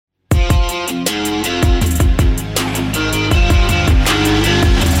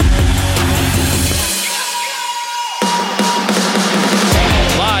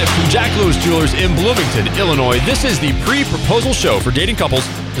Studios in Bloomington, Illinois, this is the pre-proposal show for dating couples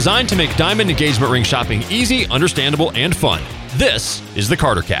designed to make diamond engagement ring shopping easy, understandable, and fun. This is the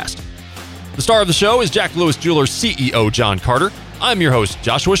Carter Cast. The star of the show is Jack Lewis Jewelers CEO John Carter. I'm your host,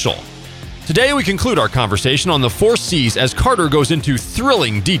 Joshua Schull. Today we conclude our conversation on the 4 C's as Carter goes into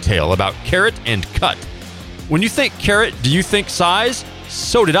thrilling detail about carat and cut. When you think carat, do you think size?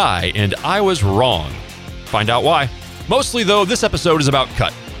 So did I, and I was wrong. Find out why. Mostly, though, this episode is about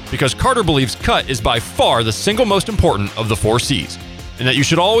cut, because Carter believes cut is by far the single most important of the 4 C's, and that you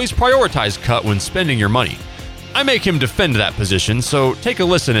should always prioritize cut when spending your money. I make him defend that position, so take a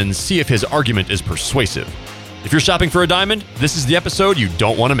listen and see if his argument is persuasive. If you're shopping for a diamond, this is the episode you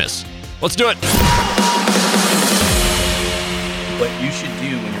don't want to miss. Let's do it. What you should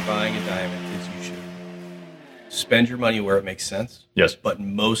do when you're buying a diamond is you should spend your money where it makes sense. Yes. But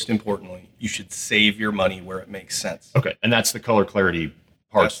most importantly, you should save your money where it makes sense. Okay, and that's the color clarity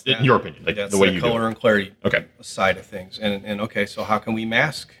parts, in your opinion, like that's the way the you color do it. and clarity Okay. side of things. And okay, so how can we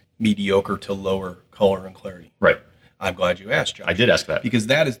mask mediocre to lower color and clarity? Right. I'm glad you asked, Josh. I did ask that. Because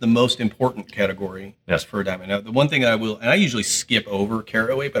that is the most important category Yes. for a diamond. Now, the one thing that and I usually skip over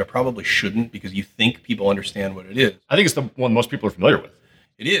carat weight, but I probably shouldn't because you think people understand what it is. I think it's the one most people are familiar with,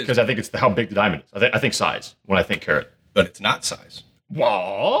 It is, because I think it's how big the diamond is. I think size when I think carat. but it's not size.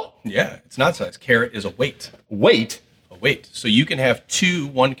 Wow. Yeah, it's not size. Carat is a weight. Weight. A weight. So you can have 2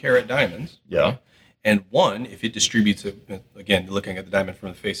 1-carat diamonds, Yeah. and one, if it distributes it, again, looking at the diamond from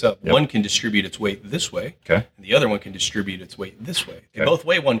the face up, Yep. one can distribute its weight this way, Okay. and the other one can distribute its weight this way. They Okay. both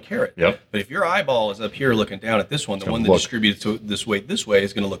weigh 1 carat. Yep. But if your eyeball is up here looking down at this one, the gonna one that look- distributes this weight this way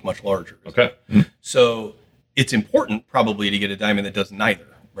is going to look much larger. Okay. So it's important probably to get a diamond that does neither,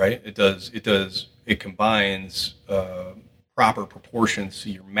 right? It combines proper proportions, so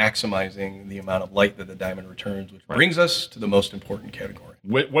you're maximizing the amount of light that the diamond returns, which brings us to the most important category.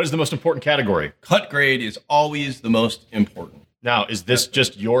 What is the most important category? Cut grade is always the most important. Now, is this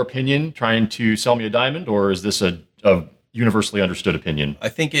just your opinion trying to sell me a diamond, or is this a universally understood opinion? I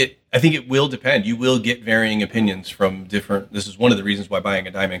think it will depend. You will get varying opinions from different. This is one of the reasons why buying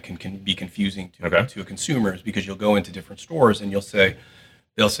a diamond can be confusing to a consumer, is because you'll go into different stores and they'll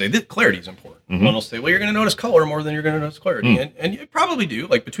say that clarity is important. Mm-hmm. One will say, well, you're going to notice color more than you're going to notice clarity. And you probably do.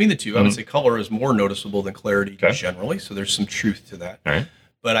 Like between the two, I would say color is more noticeable than clarity generally. So there's some truth to that. All right.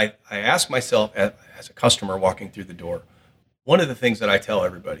 But I ask myself as a customer walking through the door, one of the things that I tell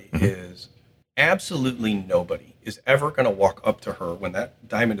everybody is absolutely nobody is ever going to walk up to her when that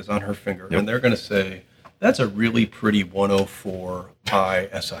diamond is on her finger and they're going to say, that's a really pretty 104 Pi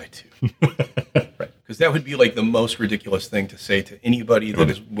SI2. Right. Because that would be like the most ridiculous thing to say to anybody that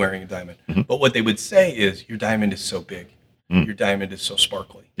is wearing a diamond. But what they would say is, your diamond is so big. Your diamond is so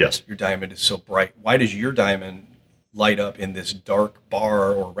sparkly. Yes. Your diamond is so bright. Why does your diamond light up in this dark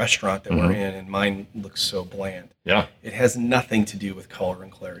bar or restaurant that we're in, and mine looks so bland? Yeah. It has nothing to do with color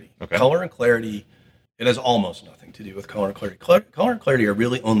and clarity. Okay. Color and clarity, it has almost nothing to do with color and clarity. Color and clarity are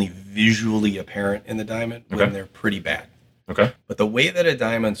really only visually apparent in the diamond when they're pretty bad. Okay. But the way that a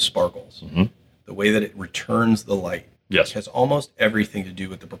diamond sparkles, the way that it returns the light, Yes. has almost everything to do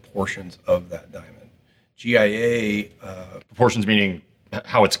with the proportions of that diamond. GIA, Proportions meaning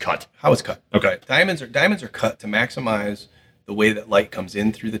how it's cut. how it's cut. Okay. Right. Diamonds are cut to maximize the way that light comes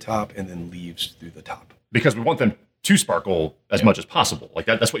in through the top and then leaves through the top. Because we want them to sparkle as much as possible. Like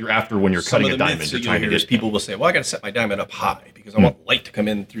that's what you're after when you're Some cutting of a the diamond. myths You're that trying you'll to hear is get people will say, well, I got to set my diamond up high because I want light to come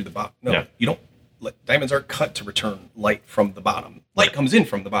in through the bottom. No, you don't. Diamonds aren't cut to return light from the bottom. Light comes in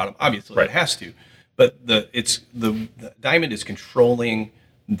from the bottom, obviously. Right. It has to. But the diamond is controlling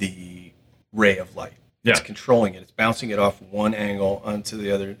the ray of light. It's Yeah. controlling it. It's bouncing it off one angle onto the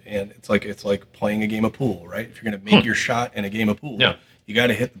other, and it's like playing a game of pool, right? If you're going to make your shot in a game of pool, Yeah. you got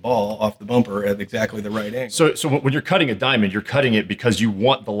to hit the ball off the bumper at exactly the right angle. So when you're cutting a diamond, you're cutting it because you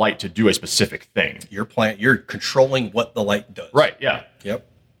want the light to do a specific thing. You're controlling what the light does. Right. Yeah. Yep.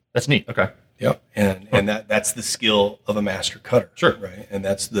 That's neat. Okay. Yep. And that's the skill of a master cutter. Sure. Right. And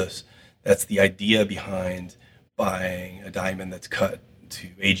that's the idea behind buying a diamond that's cut to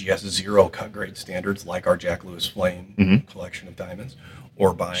AGS 0 cut grade standards, like our Jack Lewis Flame collection of diamonds,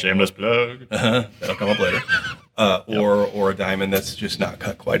 or buying Shameless plug. that'll come up later, or a diamond that's just not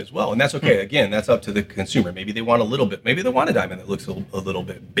cut quite as well. And that's okay. Again, that's up to the consumer. Maybe they want a little bit. Maybe they want a diamond that looks a little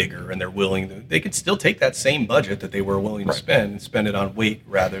bit bigger, and they're willing to. They could still take that same budget that they were willing to spend and spend it on weight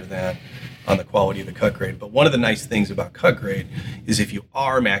rather than on the quality of the cut grade. But one of the nice things about cut grade is if you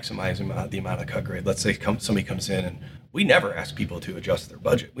are maximizing the amount of cut grade. Let's say somebody comes in and we never ask people to adjust their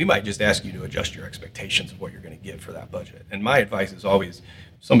budget. We might just ask you to adjust your expectations of what you're going to get for that budget. And my advice is always,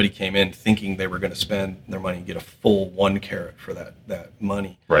 somebody came in thinking they were going to spend their money and get a full 1 carat for that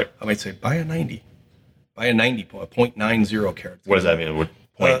money. Right. I might say, buy a 90. Buy a 90, a 0.90 carat. What does that mean? What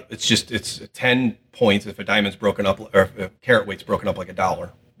point? It's 10 points if a diamond's broken up, or if a carat weight's broken up like a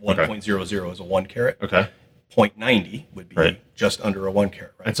dollar. 1.00 is a 1 carat. Okay. 0.90 would be just under a 1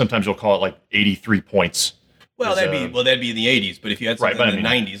 carat. Right? And sometimes you'll call it like 83 points. Well, that'd be in the 80s. But if you had something in the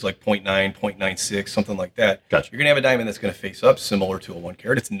 90s, like 0.9, 0.96, something like that, gotcha. You're going to have a diamond that's going to face up similar to a 1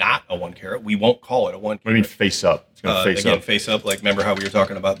 carat. It's not a 1 carat. We won't call it a 1 carat. What do you mean face up? It's going to face up. Face up. Like, remember how we were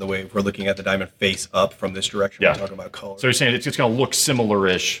talking about the way if we're looking at the diamond face up from this direction? Yeah. We're talking about color. So you're saying it's just going to look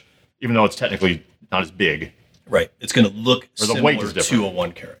similar-ish, even though it's technically not as big. Right. It's going to look the weight is similar different. to a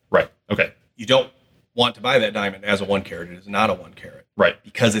 1 carat. Right. Okay. You don't want to buy that diamond as a 1 carat. It is not a 1 carat. Right.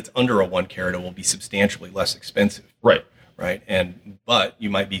 Because it's under a 1 carat, it will be substantially less expensive. Right. Right. But you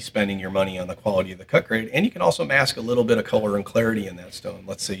might be spending your money on the quality of the cut grade, and you can also mask a little bit of color and clarity in that stone.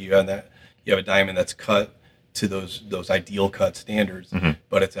 Let's say you have a diamond that's cut to those ideal cut standards,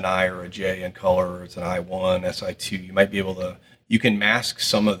 but it's an I or a J in color, or it's an I1, SI2. You might be able to, you can mask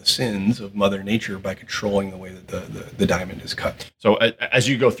some of the sins of Mother Nature by controlling the way that the diamond is cut. So as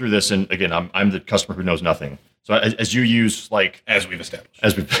you go through this, and again, I'm the customer who knows nothing. So as you use as we've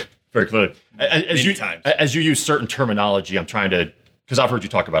established, very clearly, as you use certain terminology, I'm trying to, because I've heard you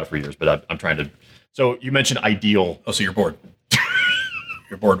talk about it for years, but I'm trying to. So you mentioned ideal. Oh, so you're bored.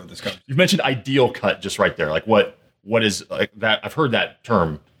 You're bored with this conversation. You mentioned ideal cut just right there. Like what is like that? I've heard that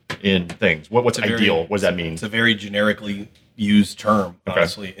term in things. What's ideal? What does that mean? It's a very generically used term,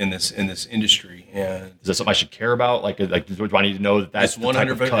 honestly, in this industry. And is that something I should care about? Like do I need to know that that's the type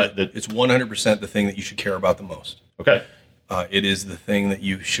of cut that it's 100% the thing that you should care about the most. Okay. It is the thing that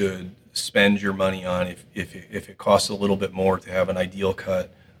you should spend your money on. If it costs a little bit more to have an ideal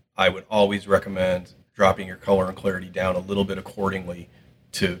cut, I would always recommend dropping your color and clarity down a little bit accordingly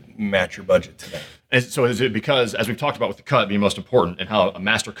to match your budget to that. And so is it because, as we've talked about with the cut being most important, and how a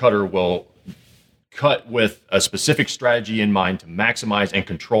master cutter will cut with a specific strategy in mind to maximize and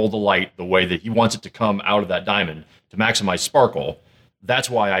control the light the way that he wants it to come out of that diamond to maximize sparkle, that's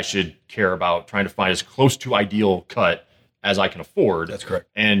why I should care about trying to find as close to ideal cut as I can afford. That's correct.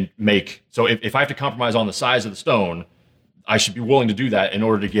 And so if I have to compromise on the size of the stone, I should be willing to do that in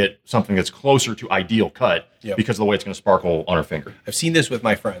order to get something that's closer to ideal cut because of the way it's going to sparkle on our finger. I've seen this with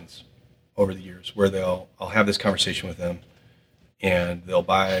my friends over the years where I'll have this conversation with them and they'll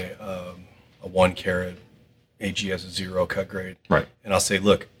buy a 1 carat AGS 0 cut grade. Right. And I'll say,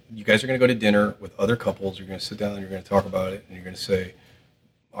 look, you guys are going to go to dinner with other couples. You're going to sit down and you're going to talk about it. And you're going to say,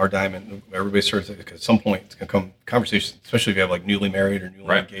 our diamond, everybody starts at some point, it's going to come conversation, especially if you have like newly married or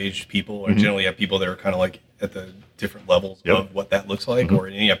newly engaged people, or generally have people that are kind of like at the different levels of what that looks like, or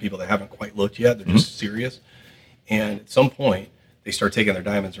you have people that haven't quite looked yet. They're just serious. And at some point, they start taking their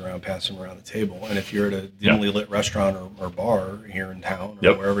diamonds around, passing them around the table. And if you're at a dimly lit restaurant or bar here in town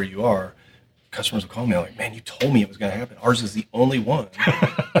or wherever you are, customers will call me like, man, you told me it was going to happen. Ours is the only one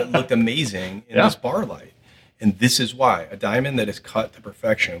that looked amazing in this bar light. And this is why a diamond that is cut to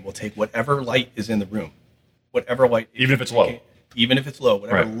perfection will take whatever light is in the room, whatever light, even if it's low,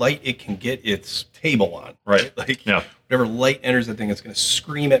 whatever light it can get its table on, right? Like whatever light enters the thing, it's going to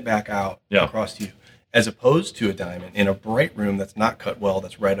scream it back out across to you, as opposed to a diamond in a bright room that's not cut well,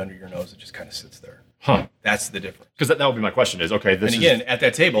 that's right under your nose, it just kind of sits there. That's the difference. Because that would be my question is, okay, this and again, at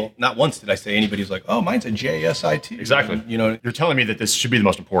that table, not once did I say anybody's like, oh, mine's a JSI2. Exactly. And, you're telling me that this should be the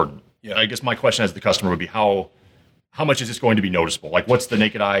most important. Yeah. I guess my question as the customer would be how much is this going to be noticeable? Like, what's the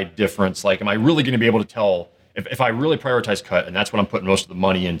naked eye difference? Like, am I really going to be able to tell if I really prioritize cut and that's what I'm putting most of the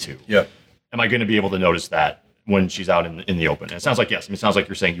money into? Yeah. Am I going to be able to notice that when she's out in the open? And it sounds like yes. I mean, it sounds like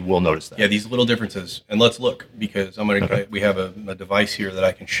you're saying you will notice that. Yeah, these little differences. And let's look, because we have a device here that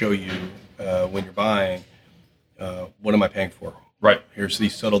I can show you when you're buying. What am I paying for? Right. Here's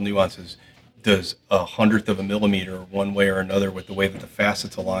these subtle nuances. Does 1/100 of a millimeter one way or another with the way that the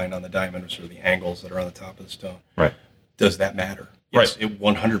facets align on the diamond, or sort of the angles that are on the top of the stone? Right. Does that matter? Yes, right. It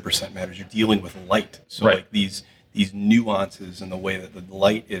 100% matters. You're dealing with light. So like these nuances and the way that the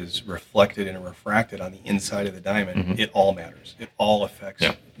light is reflected and refracted on the inside of the diamond, it all matters. It all affects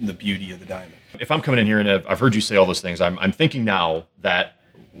the beauty of the diamond. If I'm coming in here and I've heard you say all those things, I'm thinking now that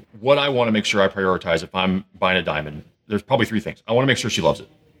what I want to make sure I prioritize if I'm buying a diamond, there's probably 3 things. I want to make sure she loves it.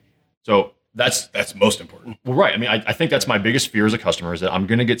 So that's most important. Well, right. I mean, I think that's my biggest fear as a customer is that I'm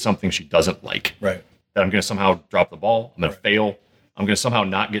going to get something she doesn't like. Right. That I'm going to somehow drop the ball. I'm going to fail. I'm going to somehow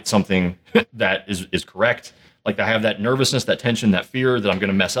not get something that is correct. Like I have that nervousness, that tension, that fear that I'm going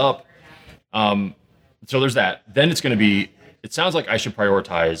to mess up. So there's that. Then it's going to be, it sounds like I should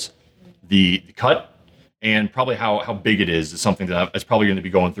prioritize the cut, and probably how big it is something that it's probably going to be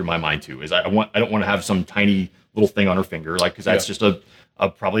going through my mind too. Is I don't want to have some tiny little thing on her finger, like, because that's just a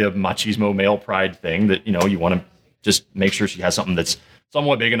probably a machismo male pride thing that, you know, you want to just make sure she has something that's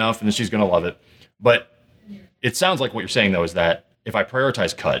somewhat big enough and that she's going to love it. But it sounds like what you're saying though is that if I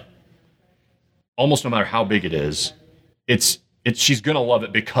prioritize cut, almost no matter how big it is, she's going to love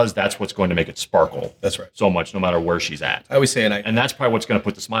it because that's what's going to make it sparkle. That's right. So much, no matter where she's at. I always say, and that's probably what's going to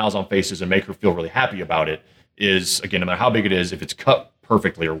put the smiles on faces and make her feel really happy about it is, again, no matter how big it is, if it's cut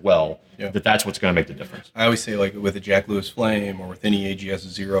perfectly or well, that's what's going to make the difference. I always say, like with a Jack Lewis Flame or with any AGS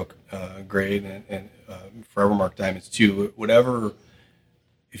zero grade and Forever Mark diamonds too, whatever,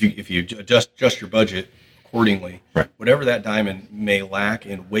 if you adjust your budget accordingly, right, whatever that diamond may lack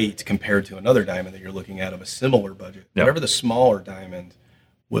in weight compared to another diamond that you're looking at of a similar budget, whatever the smaller diamond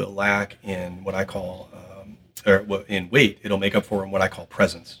will lack in what I call, in weight, it'll make up for in what I call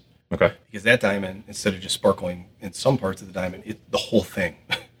presence. Okay. Because that diamond, instead of just sparkling in some parts of the diamond, the whole thing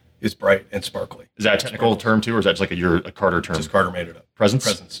is bright and sparkly. Is that a technical term too, or is that just like a Carter term? Just Carter made it up.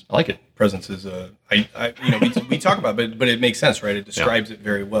 Presence. I like it. Presence is we talk about it, but it makes sense, right? It describes it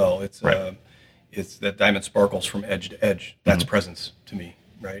very well. It's right. It's that diamond sparkles from edge to edge. That's presence to me,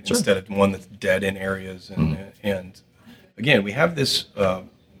 right? Sure. Instead of one that's dead in areas. And again, we have this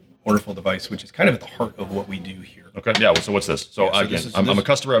wonderful device, which is kind of at the heart of what we do here. Okay. Yeah. So what's this? So again, I'm a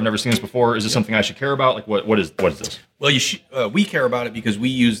customer. I've never seen this before. Is this something I should care about? Like what is this? Well, we care about it because we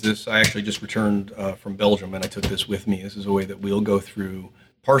use this. I actually just returned from Belgium and I took this with me. This is a way that we'll go through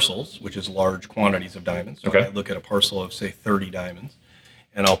parcels, which is large quantities of diamonds. So okay. I look at a parcel of say 30 diamonds.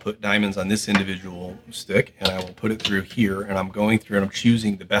 And I'll put diamonds on this individual stick, and I will put it through here, and I'm going through and I'm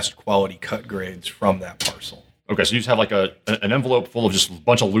choosing the best quality cut grades from that parcel. Okay, so you just have like an envelope full of just a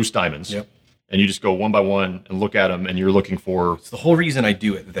bunch of loose diamonds. Yep. And you just go one by one and look at them, and you're looking for... It's the whole reason I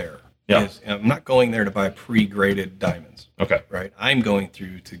do it there. Yeah. I'm not going there to buy pre-graded diamonds. Okay. Right? I'm going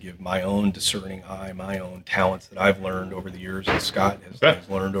through to give my own discerning eye, my own talents that I've learned over the years, and Scott has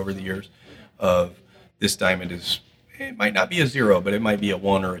learned over the years of this diamond is... It might not be a 0, but it might be a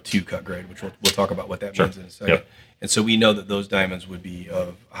 1 or a 2 cut grade, which we'll talk about what that means in a second. Yep. And so we know that those diamonds would be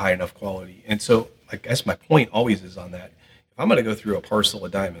of high enough quality. And so I guess my point always is on that. If I'm going to go through a parcel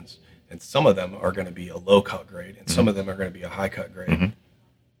of diamonds, and some of them are going to be a low cut grade, and some of them are going to be a high cut grade,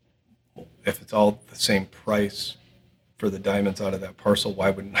 well, if it's all the same price for the diamonds out of that parcel, why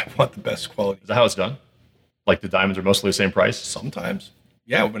wouldn't I want the best quality? Is that how it's done? Like the diamonds are mostly the same price? Sometimes.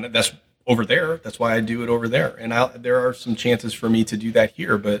 Yeah, but that's over there. That's why I do it over there. And there are some chances for me to do that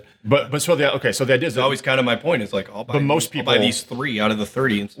here, but so the idea is always kind of my point is like, I'll buy these 3 out of the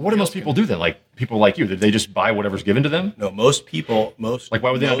 30. And what do most people do then? Like people like you, did they just buy whatever's given to them? No, most like, why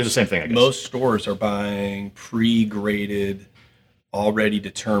would they not do the same thing? I guess most stores are buying pre-graded, already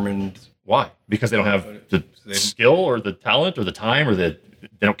determined. Why? Because they don't have the skill or the talent or the time or they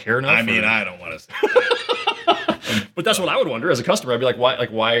don't care enough? I mean, I don't want to say But that's what I would wonder as a customer. I'd be like,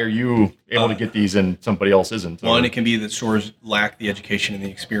 why are you able to get these and somebody else isn't? One, it can be that stores lack the education and the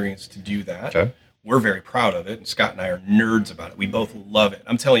experience to do that. Okay. We're very proud of it, and Scott and I are nerds about it. We both love it.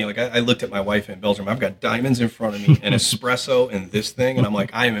 I'm telling you, like I looked at my wife in Belgium. I've got diamonds in front of me, an espresso, and this thing, and I'm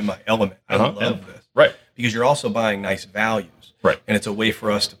like, I am in my element. I love this. Right. Because you're also buying nice values. Right. And it's a way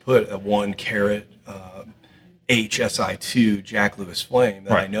for us to put a 1 carat HSI2 Jack Lewis Flame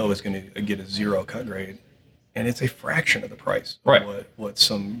that I know is going to get a 0 cut grade. And it's a fraction of the price of what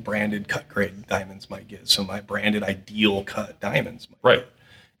some branded cut grade diamonds might get. So my branded ideal cut diamonds might get.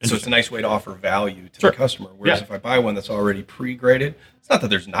 So it's a nice way to offer value to the customer. Whereas if I buy one that's already pre-graded, it's not that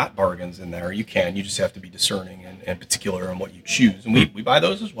there's not bargains in there. You just have to be discerning and particular on what you choose. And we buy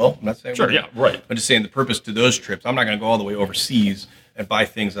those as well. I'm not saying I'm just saying the purpose to those trips, I'm not going to go all the way overseas and buy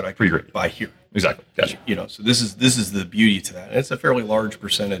things that I can buy here. Exactly. Gotcha. So this is the beauty to that. And it's a fairly large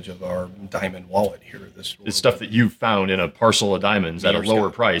percentage of our diamond wallet here at this store. It's stuff that you found in a parcel of diamonds at a lower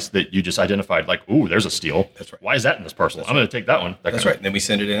price that you just identified like, ooh, there's a steal. That's right. Why is that in this parcel? I'm going to take that one. That's right. And then we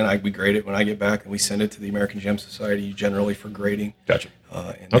send it in. We grade it when I get back, and we send it to the American Gem Society generally for grading. Gotcha.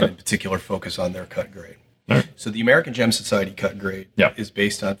 And in particular, focus on their cut grade. Right. So the American Gem Society cut grade is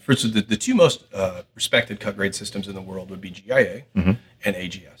based on, the two most respected cut grade systems in the world would be GIA and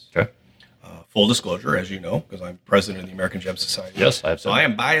AGS. Okay. Full disclosure, as you know, because I'm president of the American Gem Society. Yes, I have. So I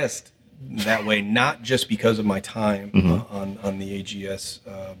am biased that way, not just because of my time on the AGS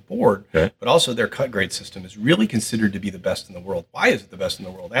board, but also their cut grade system is really considered to be the best in the world. Why is it the best in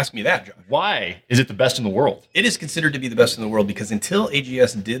the world? Ask me that, Josh. Why is it the best in the world? It is considered to be the best in the world because until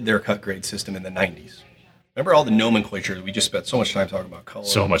AGS did their cut grade system in the 90s, Remember all the nomenclature? We just spent so much time talking about color.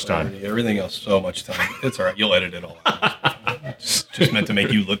 So much time. Clarity, everything else, so much time. It's all right. You'll edit it all out. just meant to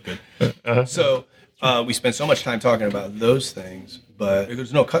make you look good. So we spent so much time talking about those things, but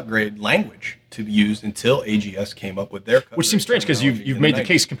there's no cut grade language to be used until AGS came up with their cut Which seems strange because you've made the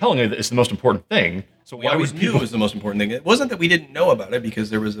case compellingly that it's the most important thing. So we always knew it was the most important thing. It wasn't that we didn't know about it because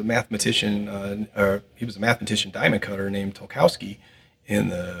there was a mathematician, he was a mathematician diamond cutter named Tolkowski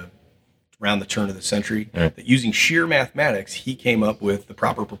around the turn of the century, that using sheer mathematics, he came up with the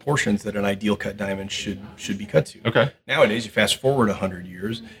proper proportions that an ideal cut diamond should be cut to. Okay. Nowadays, you fast forward 100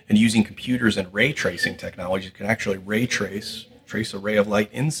 years, and using computers and ray tracing technology, you can actually trace a ray of light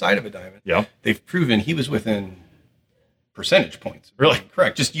inside of a diamond. Yeah. They've proven he was within percentage points. Really?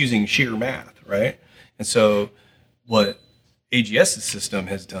 Correct. Just using sheer math, right? And so what AGS's system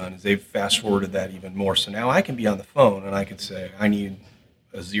has done is they've fast forwarded that even more. So now I can be on the phone and I can say, I need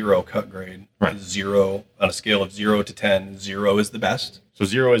a 0 cut grade. Right. 0 on a scale of 0 to 10. 0 is the best. So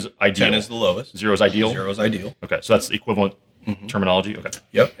 0 is ideal. 10 is the lowest. 0 is ideal. 0 is ideal. Okay, so that's the equivalent terminology. Okay.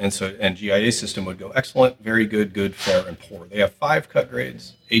 Yep. And GIA's system would go excellent, very good, good, fair, and poor. They have 5 cut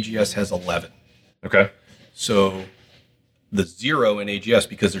grades. AGS has 11. Okay. So the 0 in AGS,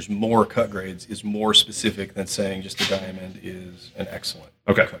 because there's more cut grades, is more specific than saying just a diamond is an excellent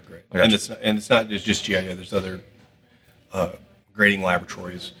cut grade. And it's not just GIA. There's other grading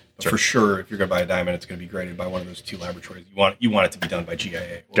laboratories. But for sure, if you're going to buy a diamond, it's going to be graded by one of those 2 laboratories. You want it to be done by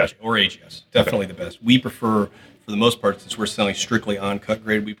GIA or AGS. Definitely the best. We prefer, for the most part, since we're selling strictly on cut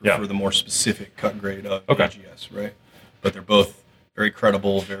grade, we prefer the more specific cut grade of AGS, right? But they're both very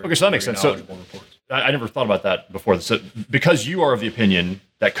credible, very so that makes sense. So reports. I never thought about that before. So because you are of the opinion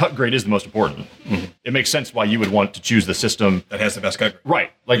that cut grade is the most important, it makes sense why you would want to choose the system that has the best cut grade.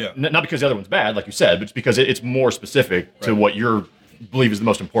 Right. Like not because the other one's bad, like you said, but it's because it's more specific to what you believe is the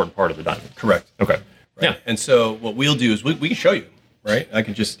most important part of the diamond. Correct. Okay. Right. Yeah. And so what we'll do is we can show you, right? I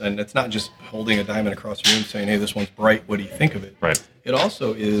can and it's not just holding a diamond across the room saying, hey, this one's bright. What do you think of it? Right. It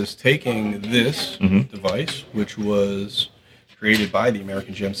also is taking this device, which was created by the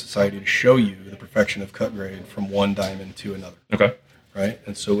American Gem Society to show you the perfection of cut grade from one diamond to another. Okay. Right?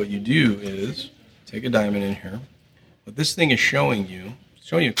 And so what you do is take a diamond in here. What this thing is showing you, it's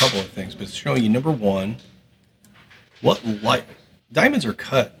showing you a couple of things, but it's showing you, number one, what light. Diamonds are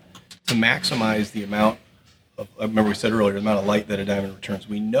cut to maximize the amount of, I remember we said earlier, the amount of light that a diamond returns.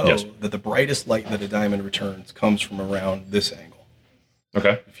 We know that the brightest light that a diamond returns comes from around this angle.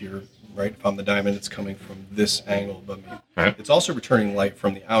 Okay. If I'm the diamond, it's coming from this angle above me. Right. It's also returning light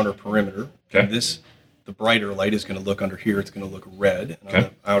from the outer perimeter. Okay. And the brighter light is going to look under here, it's going to look red. And on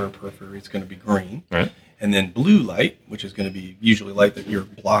the outer periphery, it's going to be green. Right. And then blue light, which is going to be usually light that you're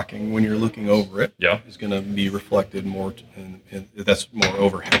blocking when you're looking over it, is going to be reflected more, and that's more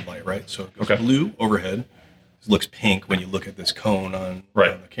overhead light, right? So it goes blue overhead. It looks pink when you look at this cone on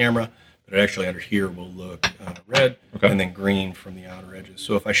the camera. But actually under here will look red, and then green from the outer edges.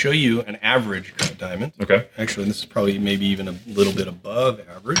 So if I show you an average cut diamond, actually this is probably maybe even a little bit above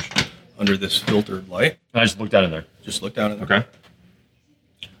average under this filtered light. I just looked down in there. Just look down in there. Okay.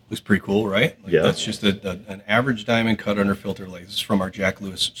 Looks pretty cool, right? That's just an average diamond cut under filter light. This is from our Jack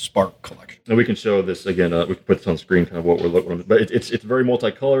Lewis Spark collection. And we can show this again. We can put this on screen, kind of what we're looking at. But it's very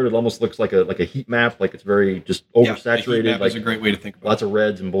multicolored. It almost looks like a heat map. Like it's very just oversaturated. Heat map is a great way to think about it. Lots of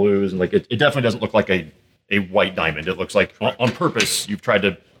reds and blues, and like it definitely doesn't look like a white diamond. It looks like on purpose you've tried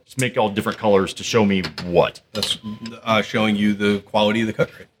to just make all different colors to show me what. That's showing you the quality of the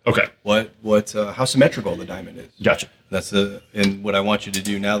cut grade. Okay. How symmetrical the diamond is. Gotcha. And what I want you to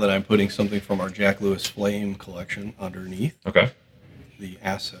do now that I'm putting something from our Jack Lewis Flame collection underneath. Okay. The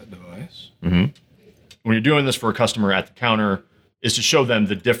asset device. Mm-hmm. When you're doing this for a customer at the counter, is to show them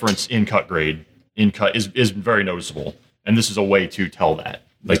the difference in cut grade. Is very noticeable, and this is a way to tell that.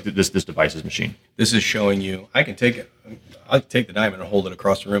 Like this device's machine. This is showing you. I can take it. I take the diamond and hold it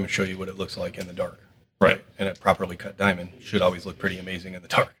across the room and show you what it looks like in the dark. Right. And a properly cut diamond should always look pretty amazing in the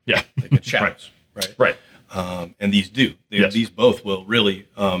dark. Yeah. They get shadows. Right. And these do. These both will really.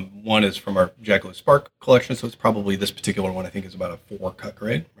 One is from our Jack Lewis Spark collection, so it's probably this particular one. I think is about a 4 cut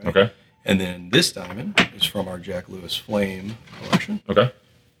grade. Right? Okay. And then this diamond is from our Jack Lewis Flame collection. Okay.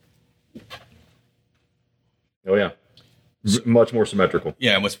 Oh yeah. Much more symmetrical.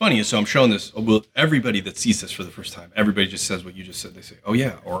 Yeah, and what's funny is, so I'm showing this. Well, everybody that sees this for the first time, everybody just says what you just said. They say, "Oh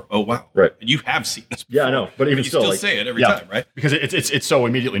yeah," or "Oh wow." Right. And you have seen this before. Yeah, I know. But even you still say it every time, right? Because it's so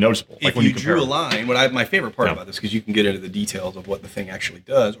immediately noticeable. If you drew a line, my favorite part about this, because you can get into the details of what the thing actually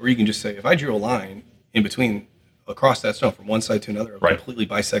does, or you can just say, if I drew a line in between across that stone from one side to another, it would completely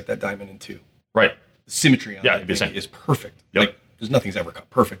bisect that diamond in two. Right. The symmetry on that thing is perfect. Yep. Like because nothing's ever cut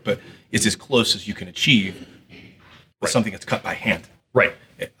perfect, but it's as close as you can achieve with something that's cut by hand. Right.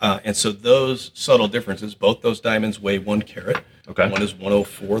 And so those subtle differences, both those diamonds weigh 1 carat. Okay. One is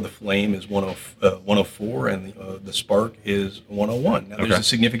 104, the flame is 104, and the spark is 101. Now, there's Okay. a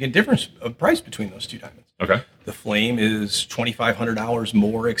significant difference of price between those two diamonds. Okay. The flame is $2,500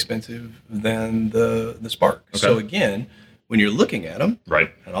 more expensive than the spark. So again, when you're looking at them,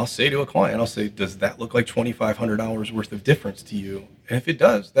 Right. and I'll say to a client, I'll say, does that look like $2,500 worth of difference to you? And if it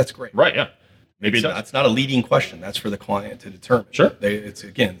does, that's great. Right. Yeah. Maybe it does. That's not a leading question. That's for the client to determine. Sure.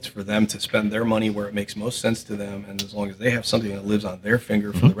 It's for them to spend their money where it makes most sense to them, and as long as they have something that lives on their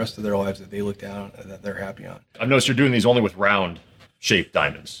finger for the rest of their lives that they look down and that they're happy on. I've noticed you're doing these only with round shaped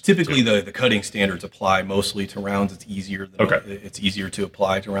diamonds. Typically, the cutting standards apply mostly to rounds. It's easier. It's easier to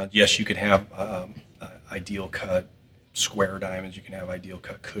apply to rounds. Yes, you can have ideal cut square diamonds. You can have ideal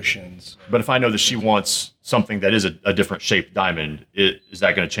cut cushions. But if I know that she wants something that is a different shaped diamond, is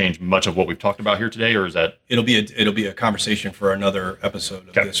that going to change much of what we've talked about here today, or is that? It'll be a conversation for another episode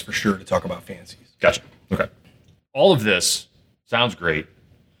of this for sure to talk about fancies. Gotcha. Okay. All of this sounds great.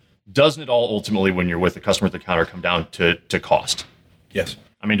 Doesn't it all ultimately, when you're with the customer at the counter, come down to cost? Yes.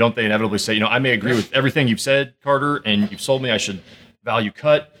 I mean, don't they inevitably say, I may agree with everything you've said, Carter, and you've sold me I should value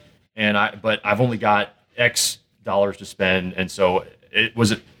cut, but I've only got X dollars to spend, and so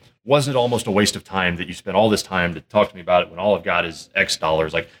wasn't it almost a waste of time that you spent all this time to talk to me about it when all I've got is X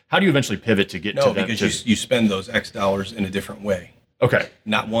dollars? Like, how do you eventually pivot to get to them? No, because you spend those X dollars in a different way. Okay.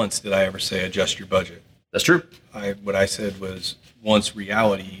 Not once did I ever say adjust your budget. That's true. What I said was once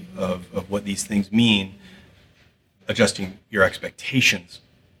reality of what these things mean, adjusting your expectations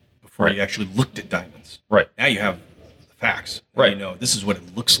before you actually looked at diamonds. Right. Now you have the facts. Now Right. you know this is what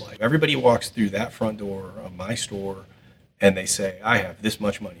it looks like. Everybody walks through that front door of my store and they say, I have this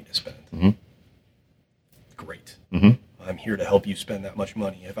much money to spend. Mm-hmm. Great. Mm-hmm. I'm here to help you spend that much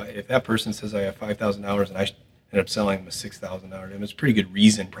money. If that person says I have $5,000 and I end up selling them a $6,000 diamond, it's a pretty good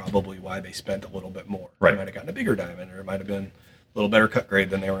reason probably why they spent a little bit more. Right. They might have gotten a bigger diamond, or it might have been a little better cut grade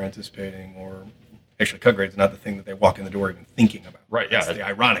than they were anticipating, or actually cut grade is not the thing that they walk in the door even thinking about. Right, yeah. That's the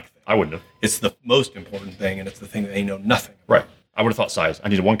ironic thing. I wouldn't have. It's the most important thing, and it's the thing that they know nothing about. Right. I would have thought size. I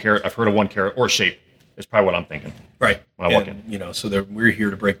need a 1 carat. I've heard of 1 carat or shape. Is probably what I'm thinking. Right. When I walk in. So we're here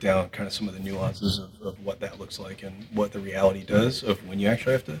to break down kind of some of the nuances of what that looks like and what the reality does of when you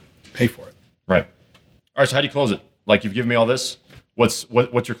actually have to pay for it. Right. All right. So how do you close it? Like, you've given me all this. What's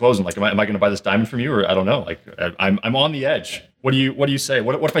your closing? Like, am I going to buy this diamond from you, or I don't know? Like, I'm on the edge. What do you say?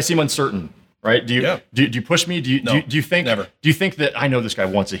 What if I seem uncertain? Right? Do you push me? Do you think never. Do you think that I know this guy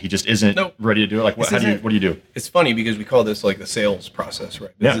wants it? He just isn't ready to do it. Like, what do you do? It's funny because we call this like the sales process,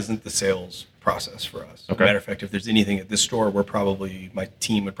 right? This Yeah. isn't the sales process for us. Okay. Matter of fact, if there's anything at this store, my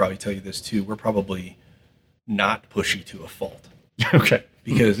team would probably tell you this too. We're probably not pushy to a fault Okay.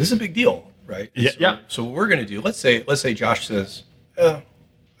 because this is a big deal, right? Yeah. Yeah. So what we're going to do, let's say Josh says,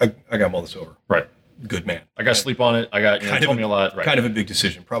 I got all this over. Right. Good man. I got to sleep on it. I got told me a lot. Right. Kind of a big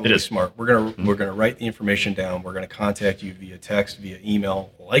decision. Probably It is. smart. We're gonna write the information down. We're gonna contact you via text, via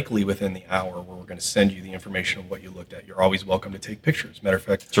email, likely within the hour, where we're gonna send you the information of what you looked at. You're always welcome to take pictures. Matter of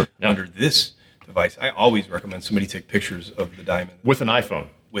fact, Sure. Yeah. under this device, I always recommend somebody take pictures of the diamond With an iPhone.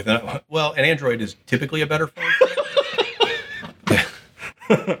 an Android is typically a better phone.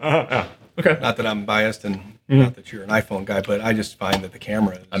 Okay. Not that I'm biased and not that you're an iPhone guy, but I just find that the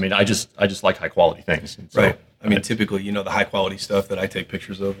camera is I mean, I just like high quality things. And so, right. I mean, typically, the high quality stuff that I take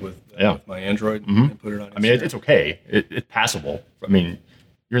pictures of with my Android and put it on. I mean, Instagram. it's okay. It's passable. I mean,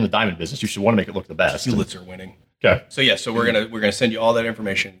 you're in the diamond business. You should want to make it look the best. Hewlett's are winning. Okay. So we're gonna send you all that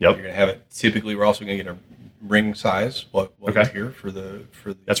information. Yep. You're gonna have it. Typically, we're also gonna get a ring size. What Okay. here for the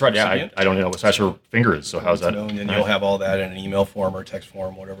That's right. Yeah, recipient. I don't know what size her finger is. So how's that? And then you'll have all that in an email form or text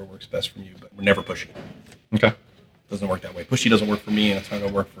form, whatever works best for you. But we're never pushy. Okay. Doesn't work that way. Pushy doesn't work for me, and it's not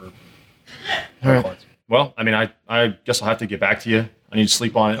gonna work for All right. clients. Well, I mean, I guess I'll have to get back to you. I need to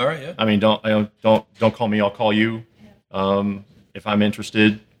sleep on it. All right, yeah. I mean, don't call me. I'll call you if I'm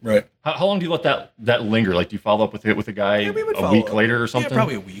interested. Right. How long do you let that linger? Like, do you follow up with a guy We would a follow week up. later or something? Yeah,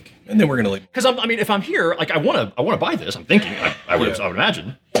 probably a week, and then we're gonna leave. Because I mean, if I'm here, like I want to buy this. I'm thinking I would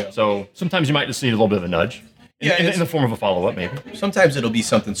imagine. Yeah. So sometimes you might just need a little bit of a nudge. Yeah, in the form of a follow up, maybe. Sometimes it'll be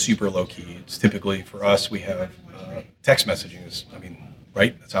something super low key. It's typically for us. We have text messaging.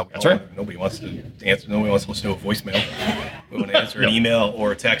 Right? That's how we. That's right. Nobody wants to answer. Nobody wants to listen to a voicemail. We want to answer an email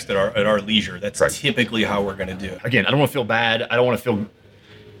or a text at our leisure. That's Right. typically how we're going to do it. Again, I don't want to feel bad. I don't want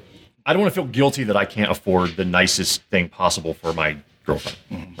to feel guilty that I can't afford the nicest thing possible for my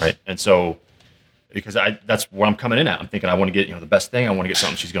girlfriend, right? And so, because that's where I'm coming in at. I'm thinking I want to get, the best thing. I want to get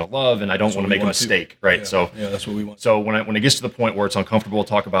something she's going to love, and I don't want to make a mistake, right? Yeah. So yeah, that's what we want. So when it gets to the point where it's uncomfortable to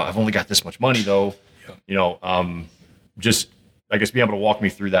talk about, I've only got this much money though, just I guess being able to walk me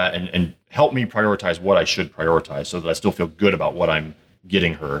through that and help me prioritize what I should prioritize, so that I still feel good about what I'm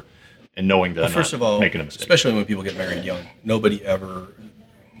getting her, and knowing that first of all, making a mistake. Especially when people get married young, nobody ever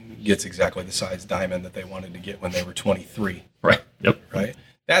gets exactly the size diamond that they wanted to get when they were 23. Right. Yep. Right.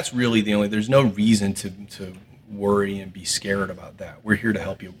 That's really there's no reason to worry and be scared about that. We're here to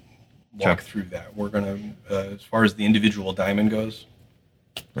help you walk through that. We're going to, as far as the individual diamond goes,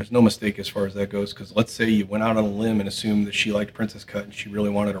 there's no mistake as far as that goes. Because let's say you went out on a limb and assumed that she liked princess cut and she really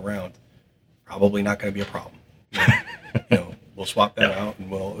wanted a round. Probably not going to be a problem. We'll swap that out, and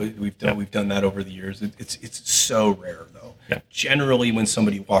we've done that over the years. It's so rare though. Yeah. Generally, when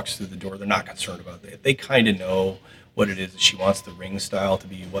somebody walks through the door, they're not concerned about it. They kind of know what it is that she wants the ring style to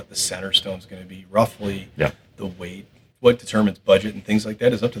be, what the center stone's going to be, roughly. Yeah. The weight, what determines budget and things like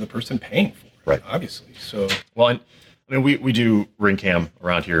that is up to the person paying for it. Right. Obviously. So. Well, and I mean, we do ring cam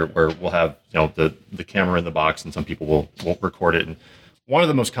around here, where we'll have the camera in the box, and some people will record it. And one of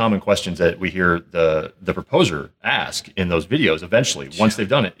the most common questions that we hear the proposer ask in those videos, eventually, once they've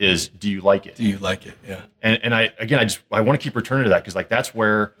done it, is, "Do you like it?" Do you like it? Yeah. And I want to keep returning to that, because that's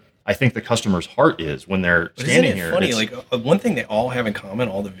where I think the customer's heart is when they're standing here. Funny, one thing they all have in common,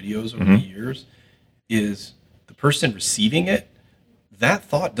 all the videos over the years, is the person receiving it. That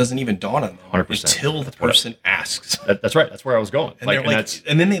thought doesn't even dawn on them 100%. Until the person asks. That's right. That's where I was going.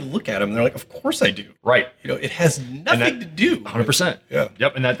 And then they look at them and they're like, "Of course I do." Right. It has nothing to do. 100%. Yeah.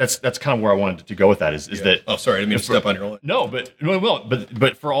 Yep. And that's kind of where I wanted to go with that. Is that? Oh, sorry, I didn't mean to step on your line. No, but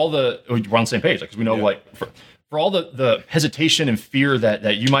for all we're on the same page, because we know for all the hesitation and fear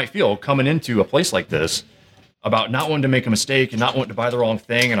that you might feel coming into a place like this, about not wanting to make a mistake and not wanting to buy the wrong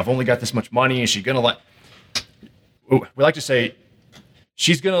thing, and I've only got this much money, and she's gonna we like to say,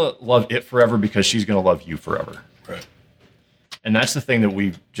 she's going to love it forever because she's going to love you forever. Right. And that's the thing that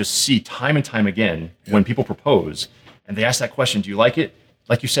we just see time and time again when people propose and they ask that question, "Do you like it?"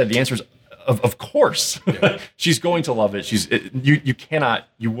 Like you said, the answer is, of course. Yeah. She's going to love it.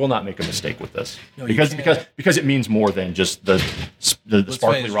 You will not make a mistake with this. No, because it means more than just the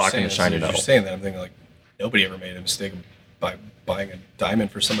sparkly rock and the shiny metal. You're saying that, I'm thinking nobody ever made a mistake by buying a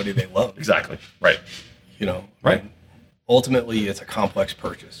diamond for somebody they love. Exactly. Right. Right. Ultimately, it's a complex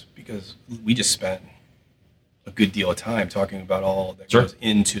purchase, because we just spent a good deal of time talking about all that goes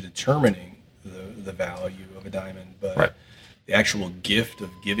into determining the value of a diamond. But the actual gift of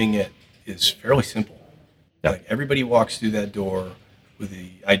giving it is fairly simple. Yeah. Everybody walks through that door with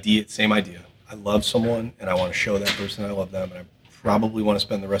the same idea. I love someone, and I want to show that person I love them, and I probably want to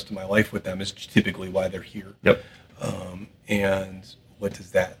spend the rest of my life with them. Is typically why they're here. Yep. And what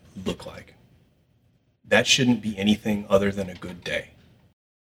does that look like? That shouldn't be anything other than a good day.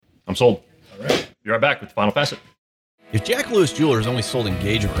 I'm sold. All right. Be right back with the final facet. If Jack Lewis Jewelers only sold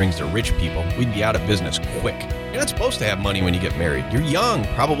engagement rings to rich people, we'd be out of business quick. You're not supposed to have money when you get married. You're young,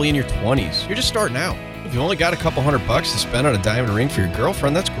 probably in your 20s. You're just starting out. If you only got a couple $100 to spend on a diamond ring for your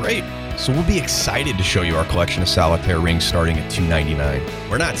girlfriend, that's great. So we'll be excited to show you our collection of solitaire rings starting at $299.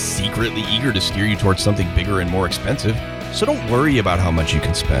 We're not secretly eager to steer you towards something bigger and more expensive. So don't worry about how much you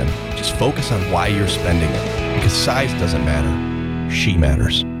can spend. Just focus on why you're spending it. Because size doesn't matter. She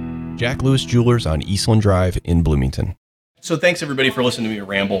matters. Jack Lewis Jewelers on Eastland Drive in Bloomington. So thanks everybody for listening to me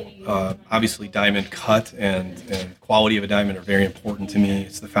ramble. Obviously, diamond cut and quality of a diamond are very important to me.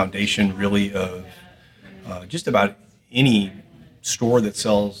 It's the foundation really of just about any store that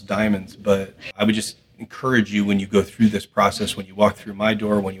sells diamonds. But I would just encourage you, when you go through this process, when you walk through my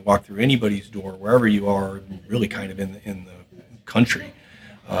door, when you walk through anybody's door, wherever you are, really kind of in the country,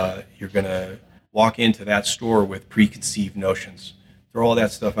 you're going to walk into that store with preconceived notions. Throw all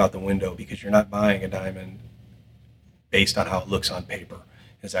that stuff out the window, because you're not buying a diamond based on how it looks on paper.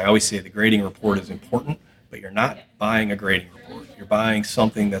 As I always say, the grading report is important, but you're not buying a grading report. You're buying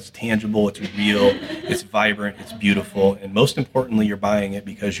something that's tangible, it's real, it's vibrant, it's beautiful, and most importantly, you're buying it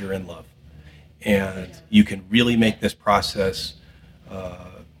because you're in love. And you can really make this process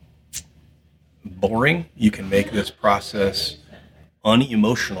boring. You can make this process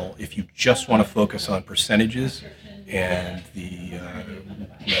unemotional if you just want to focus on percentages and the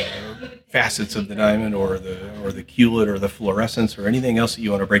facets of the diamond, or the culet, or the fluorescence, or anything else that you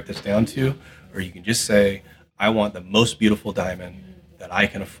want to break this down to. Or you can just say, I want the most beautiful diamond that I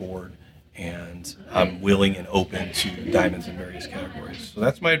can afford, and I'm willing and open to diamonds in various categories. So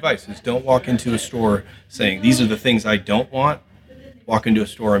that's my advice, is don't walk into a store saying, these are the things I don't want. Walk into a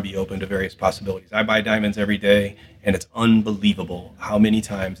store and be open to various possibilities. I buy diamonds every day, And it's unbelievable how many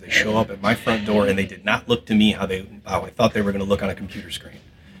times they show up at my front door and they did not look to me how I thought they were going to look on a computer screen.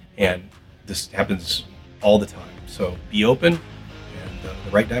 And this happens all the time. So be open, and the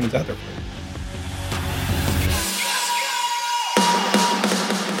right diamond's out there for you.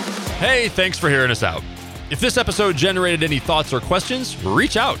 Hey, thanks for hearing us out. If this episode generated any thoughts or questions,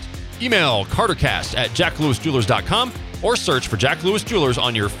 reach out. Email cartercast@jacklewisjewelers.com or search for Jack Lewis Jewelers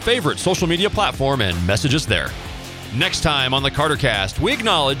on your favorite social media platform and message us there. Next time on the CarterCast, we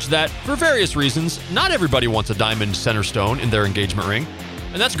acknowledge that for various reasons, not everybody wants a diamond center stone in their engagement ring.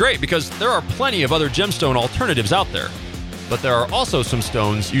 And that's great because there are plenty of other gemstone alternatives out there. But there are also some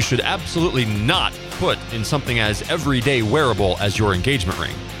stones you should absolutely not put in something as everyday wearable as your engagement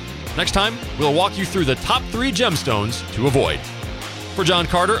ring. Next time, we'll walk you through the top 3 gemstones to avoid. For John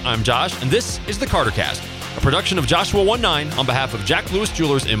Carter, I'm Josh, and this is the CarterCast, a production of Joshua 19 on behalf of Jack Lewis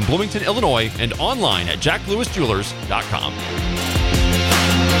Jewelers in Bloomington, Illinois, and online at jacklewisjewelers.com.